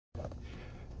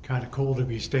Kind of cool to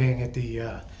be staying at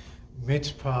the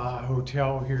Mizpah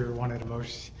Hotel here,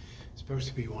 supposed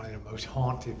to be one of the most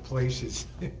haunted places,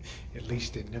 at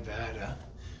least in Nevada.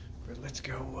 But let's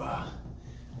go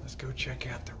check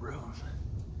out the room.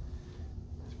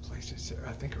 This place is,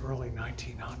 I think, early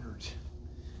 1900s.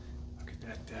 Look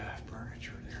at that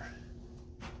furniture there.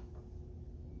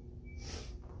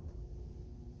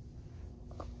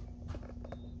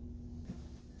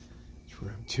 It's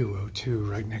room 202,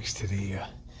 right next to the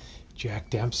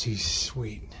Jack Dempsey's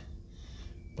suite.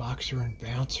 Boxer and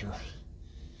bouncer.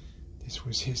 This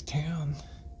was his town.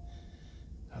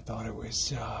 I thought it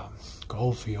was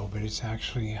Goldfield, but it's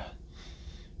actually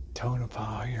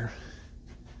Tonopah here.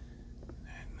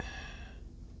 And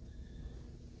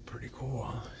pretty cool,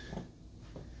 huh?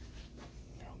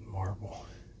 Marble.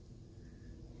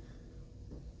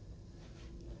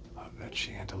 Love that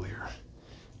chandelier.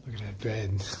 Look at that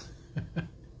bed.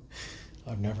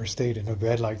 I've never stayed in a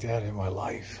bed like that in my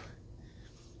life.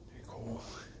 Very cool.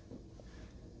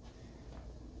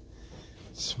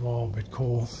 Small but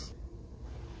cool.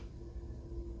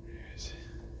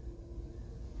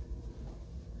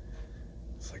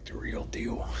 It's like the real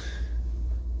deal.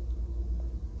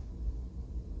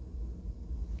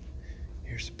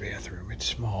 Here's the bathroom. It's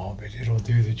small, but it'll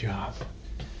do the job.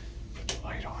 Put the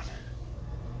light on.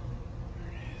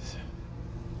 There it is.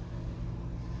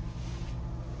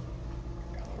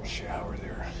 Got a little shower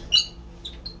there.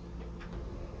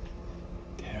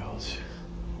 Towels.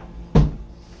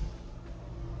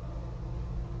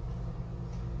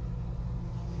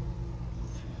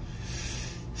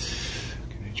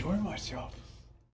 Can enjoy myself.